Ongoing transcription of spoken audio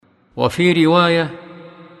وفي رواية: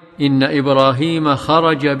 إن إبراهيم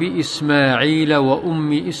خرج بإسماعيل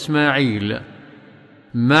وأم إسماعيل،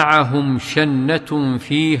 معهم شنة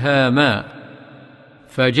فيها ماء،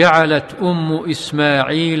 فجعلت أم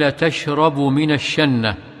إسماعيل تشرب من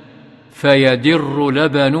الشنة، فيدر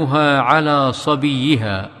لبنها على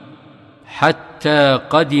صبيها حتى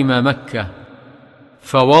قدم مكة،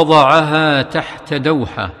 فوضعها تحت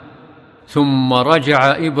دوحة، ثم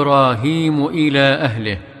رجع إبراهيم إلى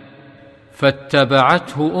أهله،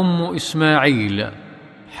 فاتبعته أم إسماعيل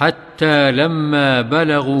حتى لما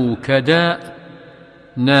بلغوا كداء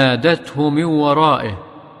نادته من ورائه: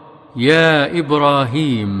 يا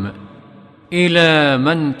إبراهيم، إلى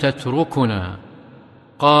من تتركنا؟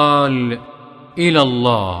 قال: إلى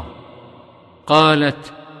الله.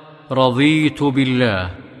 قالت: رضيت بالله.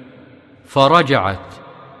 فرجعت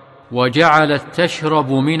وجعلت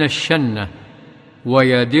تشرب من الشنة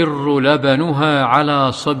ويدر لبنها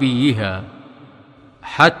على صبيها،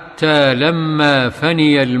 حتى لما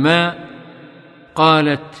فني الماء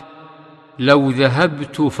قالت: لو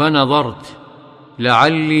ذهبت فنظرت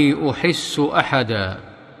لعلي أحس أحدا.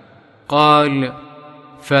 قال: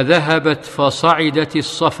 فذهبت فصعدت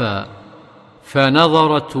الصفا،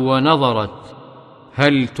 فنظرت ونظرت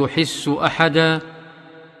هل تحس أحدا؟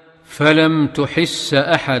 فلم تحس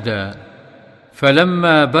أحدا.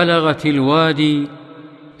 فلما بلغت الوادي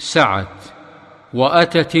سعت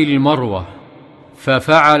وأتت المروة،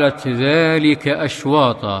 ففعلت ذلك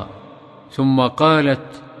أشواطا، ثم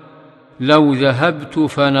قالت: لو ذهبت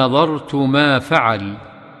فنظرت ما فعل،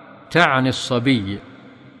 تعني الصبي.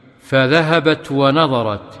 فذهبت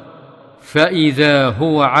ونظرت، فإذا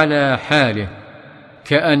هو على حاله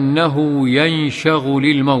كأنه ينشغ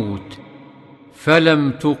للموت،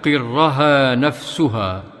 فلم تقرها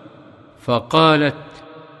نفسها، فقالت: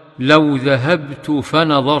 لو ذهبت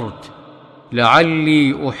فنظرت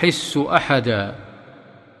لعلي أحس أحدا.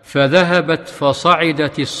 فذهبت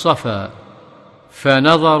فصعدت الصفا،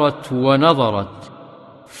 فنظرت ونظرت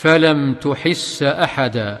فلم تحس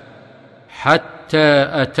أحدا، حتى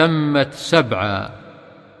أتمت 7،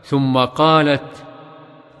 ثم قالت: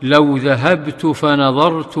 لو ذهبت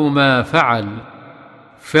فنظرت ما فعل،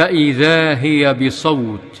 فإذا هي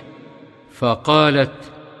بصوت، فقالت: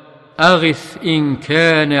 أغث إن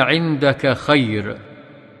كان عندك خير.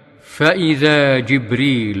 فإذا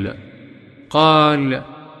جبريل. قال: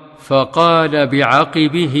 فقال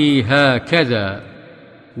بعقبه هكذا،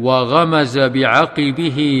 وغمز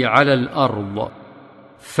بعقبه على الأرض،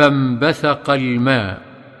 فانبثق الماء،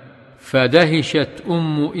 فدهشت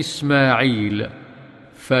أم إسماعيل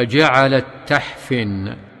فجعلت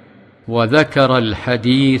تحفن، وذكر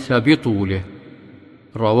الحديث بطوله.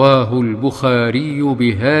 رواه البخاري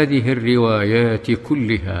بهذه الروايات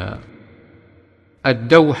كلها.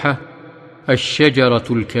 الدوحة الشجرة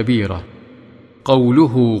الكبيرة،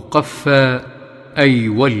 قوله قفى أي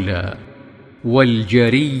ولى،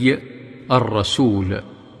 والجري الرسول،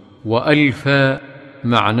 وألفى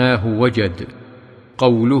معناه وجد،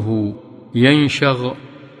 قوله ينشغ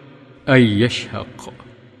أي يشهق.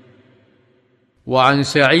 وعن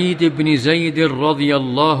سعيد بن زيد رضي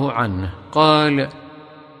الله عنه قال: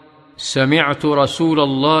 سمعت رسول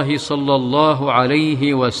الله صلى الله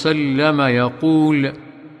عليه وسلم يقول: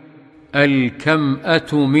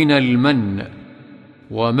 الكمأة من المن،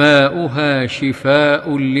 وماؤها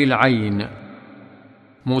شفاء للعين.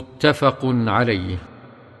 متفق عليه.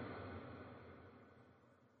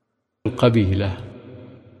 القبيلة.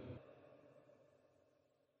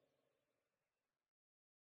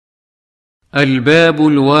 الباب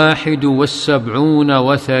 71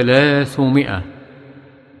 و300.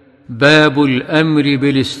 باب الأمر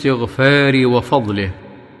بالاستغفار وفضله.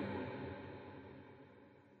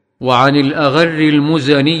 وعن الأغر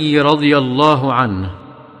المزني رضي الله عنه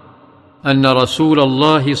أن رسول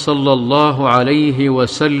الله صلى الله عليه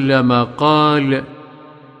وسلم قال: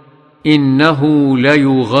 إنه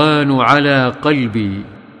ليغان على قلبي،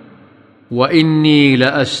 وإني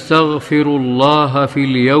لأستغفر الله في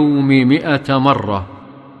اليوم 100 مرة.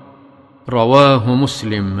 رواه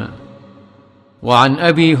مسلم. وعن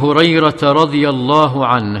أبي هريرة رضي الله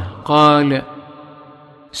عنه قال: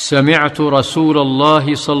 سمعت رسول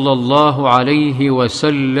الله صلى الله عليه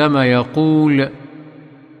وسلم يقول: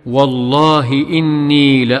 والله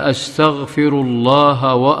إني لأستغفر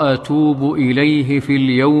الله وأتوب إليه في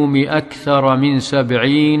اليوم أكثر من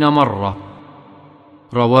 70 مرة.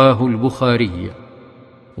 رواه البخاري.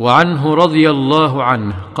 وعنه رضي الله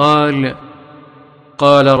عنه قال: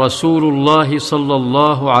 قال رسول الله صلى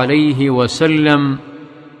الله عليه وسلم: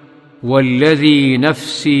 والذي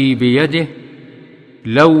نفسي بيده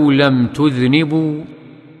لو لم تذنبوا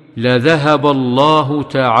لذهب الله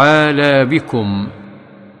تعالى بكم،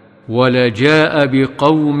 ولجاء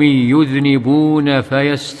بقوم يذنبون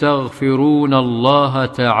فيستغفرون الله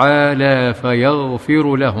تعالى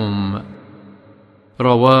فيغفر لهم.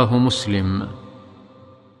 رواه مسلم.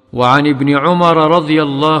 وعن ابن عمر رضي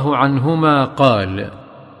الله عنهما قال: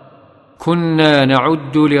 كنا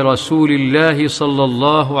نعد لرسول الله صلى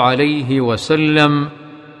الله عليه وسلم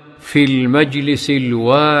في المجلس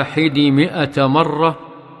الواحد 100 مرة: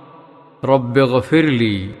 رب اغفر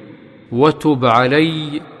لي وتب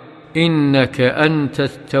علي إنك أنت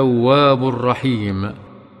التواب الرحيم.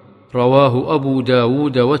 رواه أبو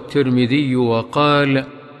داود والترمذي وقال: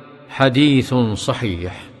 حديث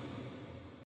صحيح.